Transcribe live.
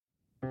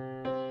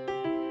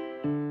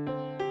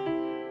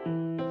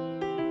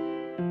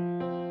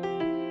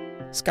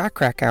Scott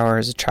Krakower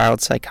is a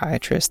child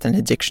psychiatrist and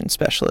addiction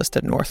specialist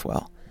at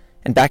Northwell,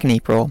 and back in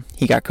April,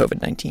 he got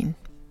COVID-19.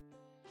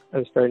 I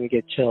was starting to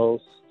get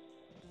chills.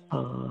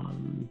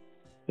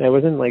 I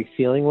wasn't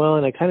feeling well,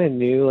 and I kind of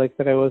knew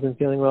that I wasn't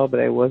feeling well,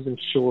 but I wasn't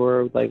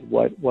sure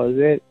what was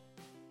it.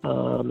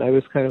 I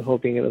was kind of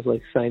hoping it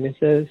was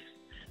sinuses,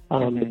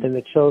 but then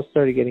the chills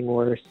started getting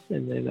worse,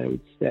 and then I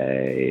would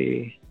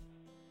say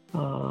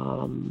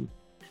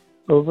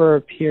over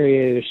a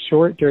period, a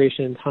short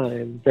duration of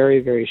time, very,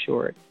 very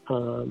short,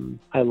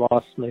 I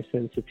lost my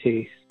sense of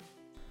taste.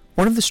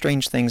 One of the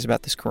strange things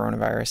about this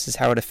coronavirus is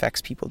how it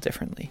affects people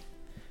differently.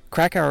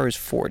 Krakower is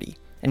 40,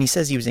 and he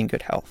says he was in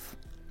good health.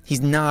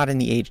 He's not in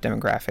the age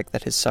demographic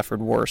that has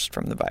suffered worst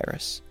from the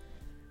virus.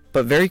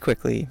 But very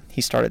quickly,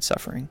 he started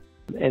suffering.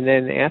 And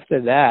then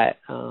after that,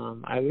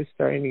 I was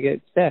starting to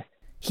get sick.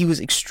 He was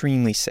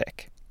extremely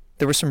sick.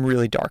 There were some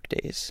really dark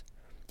days.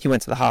 He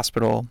went to the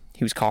hospital.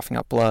 He was coughing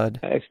up blood.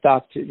 I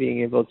stopped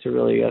being able to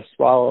really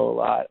swallow a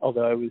lot,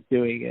 although I was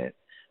doing it.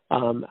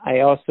 I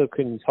also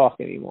couldn't talk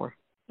anymore.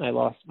 I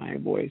lost my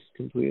voice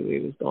completely.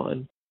 It was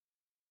gone.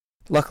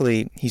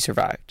 Luckily, he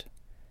survived.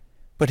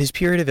 But his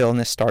period of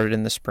illness started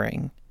in the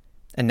spring,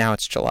 and now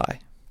it's July.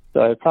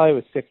 So I probably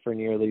was sick for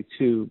nearly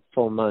 2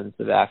 full months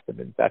of active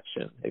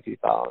infection, if you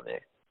follow me.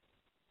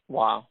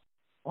 Wow.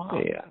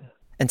 Yeah.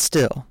 And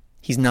still,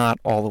 he's not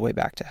all the way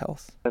back to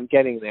health. I'm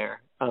getting there,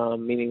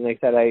 meaning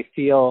that I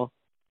feel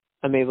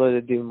I'm able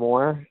to do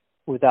more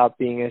without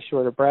being as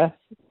short of breath,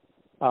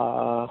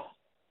 and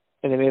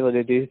I'm able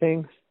to do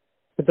things.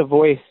 But the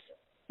voice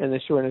and the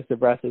shortness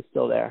of breath is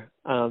still there.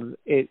 From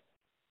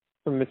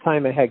the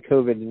time I had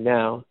COVID to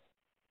now,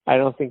 I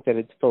don't think that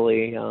it's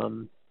fully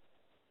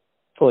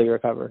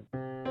recovered.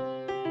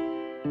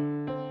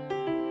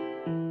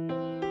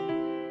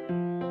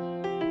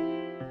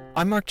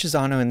 I'm Mark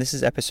Chisano, and this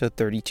is episode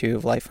 32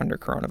 of Life Under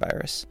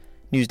Coronavirus,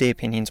 Newsday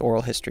Opinion's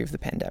oral history of the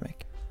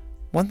pandemic.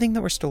 One thing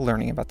that we're still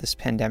learning about this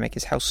pandemic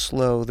is how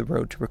slow the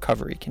road to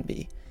recovery can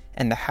be,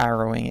 and the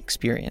harrowing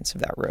experience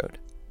of that road.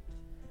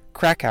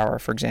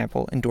 Krakower, for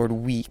example, endured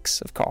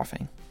weeks of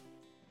coughing.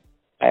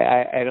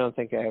 I don't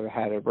think I ever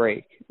had a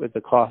break with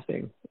the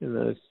coughing in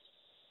those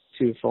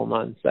 2 full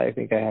months. I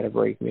think I had a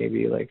break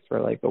maybe for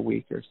a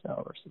week or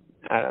so or something.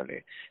 I don't know.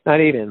 Not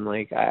even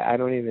I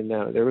don't even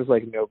know. There was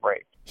no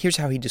break. Here's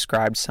how he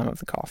described some of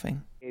the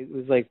coughing. It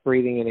was like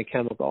breathing in a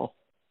chemical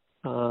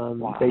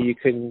Wow. that you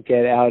couldn't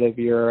get out of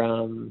your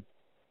out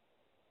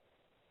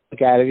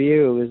of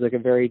you. It was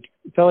it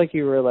felt like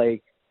you were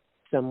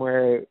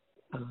somewhere.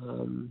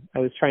 I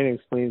was trying to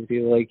explain to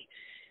people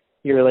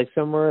you're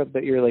somewhere,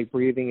 but you're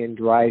breathing in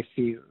dry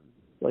fumes.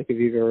 If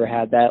you've ever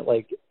had that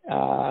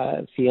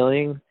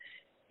feeling,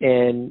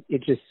 and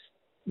it just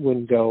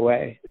wouldn't go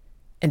away.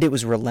 And it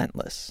was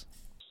relentless.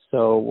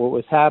 So what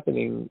was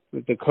happening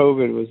with the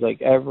COVID was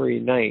every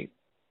night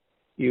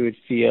you would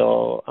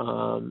feel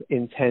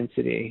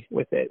intensity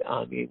with it.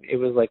 I mean, it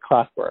was like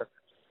clockwork.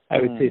 I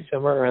would say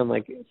somewhere around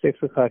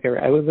 6 o'clock.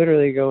 I would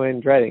literally go in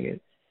dreading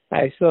it.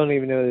 I still don't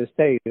even know to this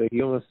day.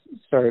 You almost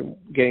start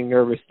getting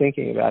nervous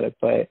thinking about it.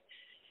 But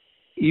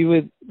you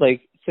would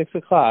 6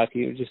 o'clock.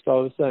 You would just all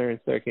of a sudden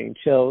start getting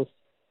chills,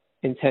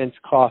 intense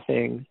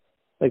coughing,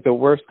 the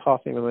worst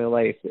coughing of my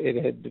life.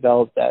 It had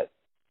developed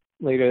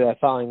later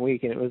that following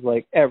week, and it was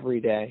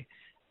every day.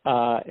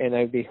 And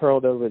I'd be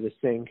hurled over the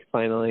sink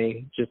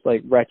finally, just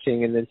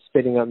retching and then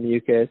spitting up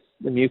mucus.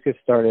 The mucus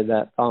started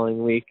that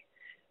following week,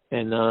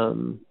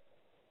 and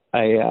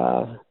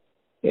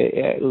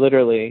it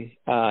literally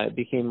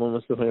became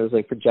almost the point it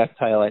was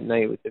projectile at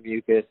night with the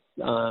mucus,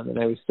 and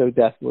I was so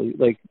deathly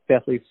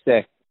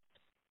sick,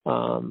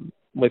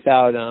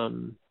 without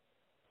and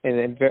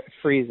then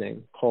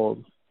freezing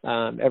cold.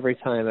 Every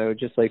time I would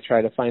just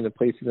try to find a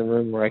place in the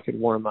room where I could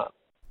warm up.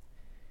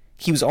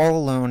 He was all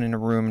alone in a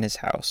room in his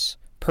house,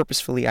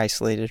 purposefully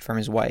isolated from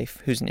his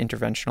wife, who's an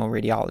interventional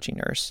radiology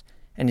nurse,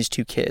 and his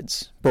 2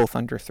 kids, both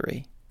under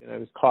 3. And I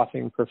was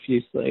coughing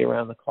profusely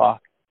around the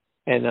clock,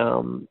 and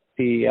I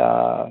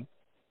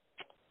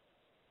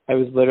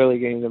was literally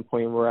getting to the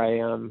point where I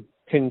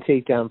couldn't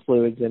take down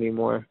fluids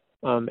anymore.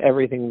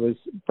 Everything was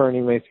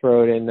burning my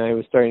throat, and I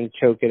was starting to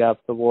choke it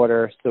up, the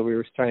water, so we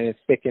were trying to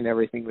thicken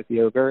everything with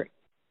yogurt,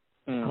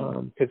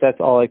 because that's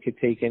all I could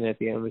take in at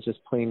the end was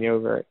just plain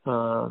yogurt.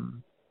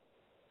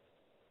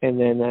 And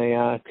then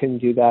I couldn't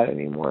do that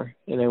anymore.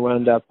 And I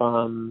wound up,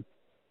 through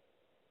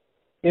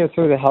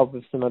the help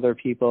of some other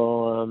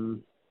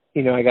people,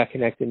 I got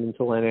connected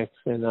into Lennox,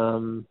 and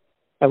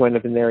I wound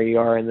up in their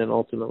ER and then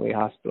ultimately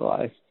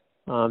hospitalized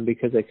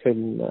because I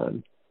couldn't,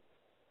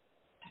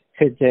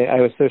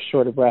 I was so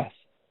short of breath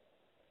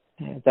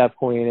at that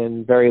point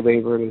and very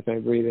labored with my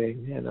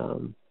breathing,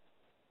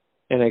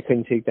 and I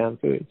couldn't take down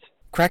foods.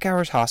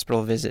 Krakower's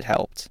hospital visit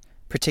helped,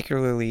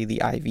 particularly the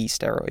IV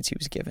steroids he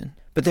was given.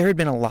 But there had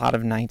been a lot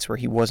of nights where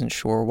he wasn't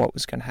sure what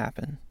was going to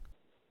happen.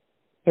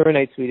 There were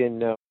nights we didn't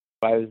know.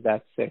 I was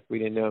that sick. We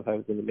didn't know if I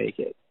was going to make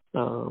it.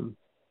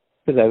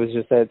 Because I was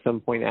just at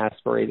some point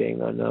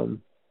aspirating on,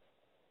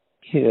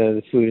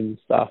 the food and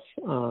stuff.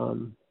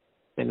 And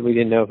we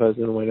didn't know if I was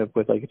going to wind up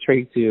with a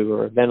trach tube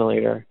or a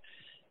ventilator.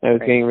 I was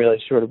Right. getting really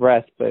short of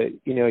breath, but,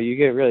 you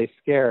get really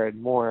scared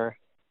more.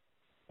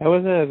 I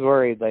wasn't as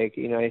worried, like,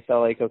 I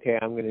felt like, okay,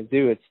 I'm going to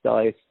do it still.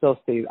 I still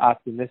stayed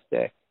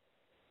optimistic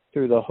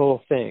through the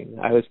whole thing.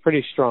 I was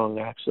pretty strong,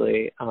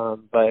 actually,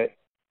 but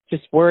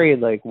just worried,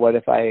 like, what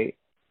if I,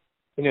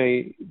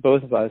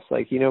 both of us,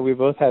 like, we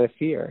both had a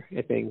fear,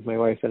 I think, my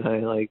wife and I,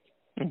 like,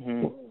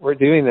 we're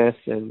doing this,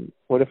 and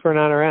what if we're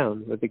not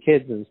around with the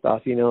kids and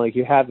stuff, like,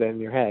 you have that in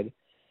your head.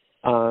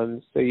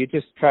 So you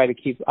just try to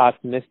keep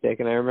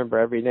optimistic, and I remember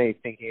every night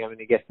thinking, I'm going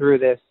to get through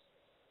this.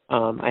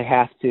 I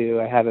have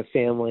a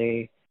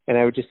family, and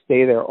I would just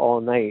stay there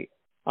all night.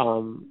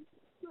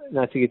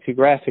 Not to get too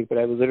graphic, but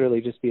I would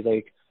literally just be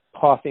like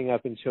coughing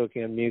up and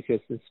choking on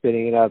mucus and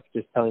spitting it up,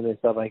 just telling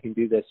myself I can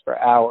do this for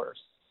hours.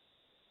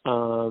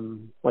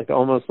 Like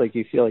almost like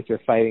you feel like you're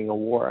fighting a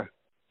war.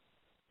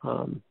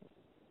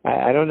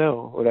 I don't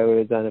know what I would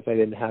have done if I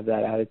didn't have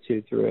that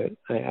attitude through it,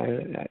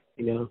 I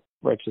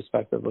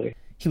retrospectively.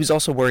 He was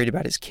also worried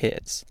about his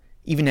kids,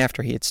 even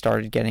after he had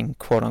started getting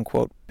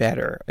quote-unquote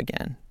better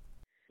again.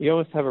 You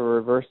almost have a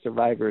reverse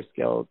survivor's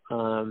guilt,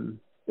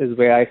 is the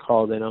way I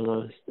called it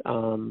almost.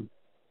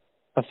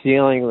 A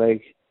feeling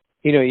like,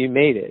 you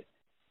made it.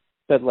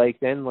 But like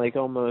then like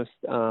almost,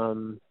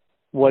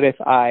 what if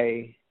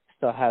I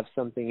still have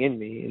something in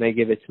me and I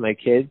give it to my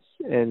kids?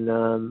 And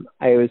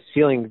I was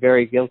feeling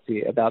very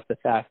guilty about the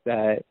fact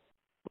that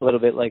a little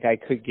bit like I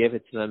could give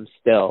it to them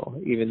still,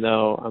 even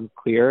though I'm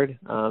cleared.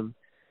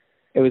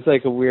 It was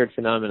like a weird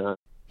phenomenon.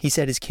 He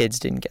said his kids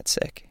didn't get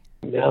sick.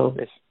 No,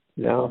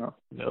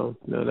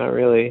 not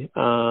really.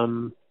 I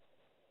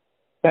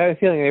had a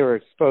feeling they were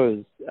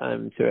exposed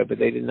to it, but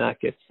they did not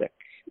get sick.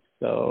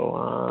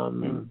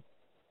 So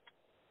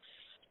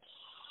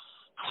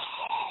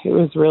it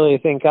was really,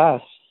 thank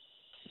God,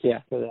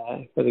 for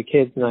the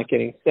kids not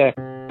getting sick.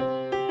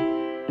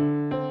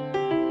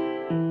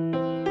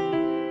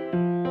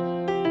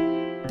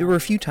 There were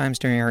a few times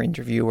during our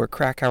interview where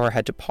Krakower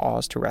had to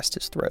pause to rest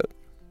his throat.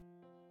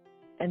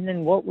 And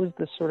then what was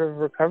the sort of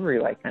recovery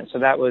like then? So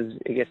that was,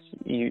 I guess,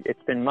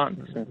 it's been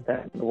months since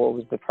then. What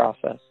was the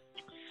process?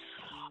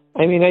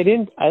 I mean,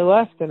 I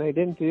left and I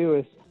didn't do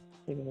it,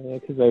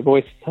 because my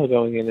voice is still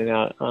going in and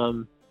out.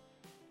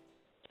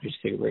 Just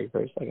take a break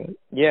for a second.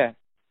 Yeah.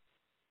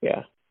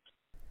 Yeah.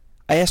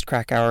 I asked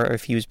Krakower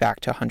if he was back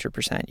to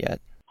 100%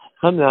 yet.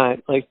 I'm not.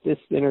 Like, this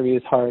interview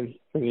is hard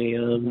for me.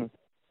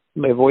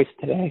 My voice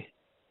today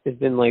has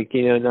been, like,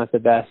 not the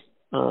best.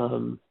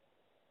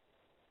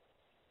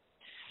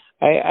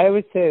 I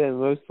would say that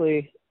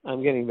mostly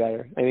I'm getting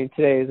better. I mean,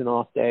 today is an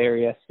off day, or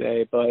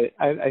yesterday, but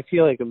I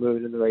feel like I'm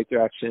moving in the right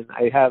direction.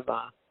 I have,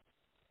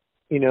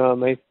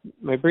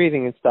 my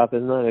breathing and stuff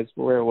is not as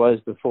where it was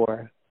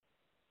before.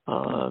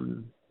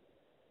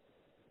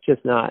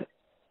 Just not.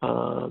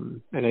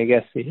 And I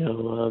guess, I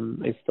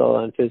still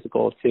on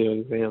physical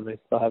too exam. I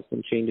still have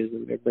some changes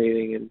in my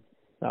breathing and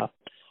stuff.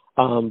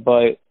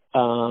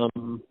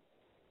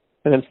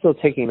 And I'm still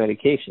taking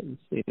medications.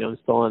 I'm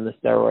still on the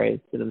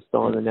steroids, and I'm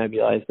still on the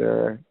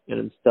nebulizer, and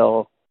I'm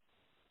still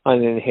on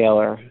an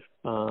inhaler.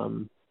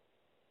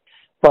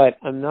 But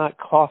I'm not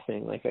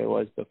coughing like I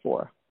was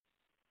before.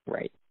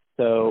 Right.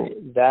 So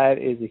that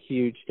is a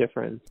huge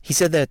difference. He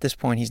said that at this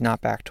point he's not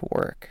back to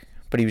work,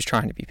 but he was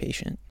trying to be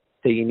patient.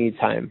 So you need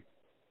time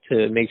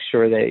to make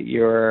sure that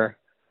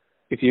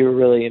if you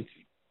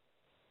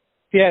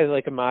had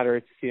like a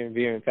moderate to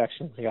severe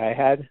infection like I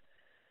had,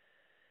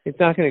 it's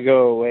not going to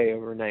go away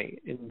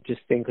overnight and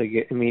just think like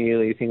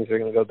immediately things are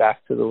going to go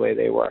back to the way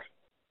they were.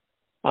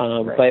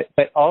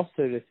 But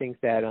also to think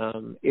that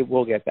it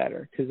will get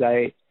better, because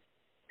I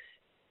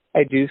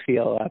do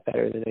feel a lot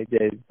better than I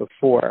did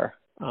before.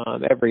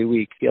 Every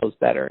week feels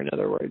better, in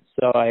other words.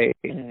 So I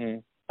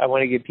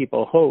want to give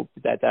people hope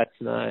that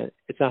it's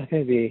not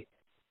going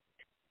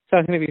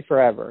to be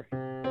forever.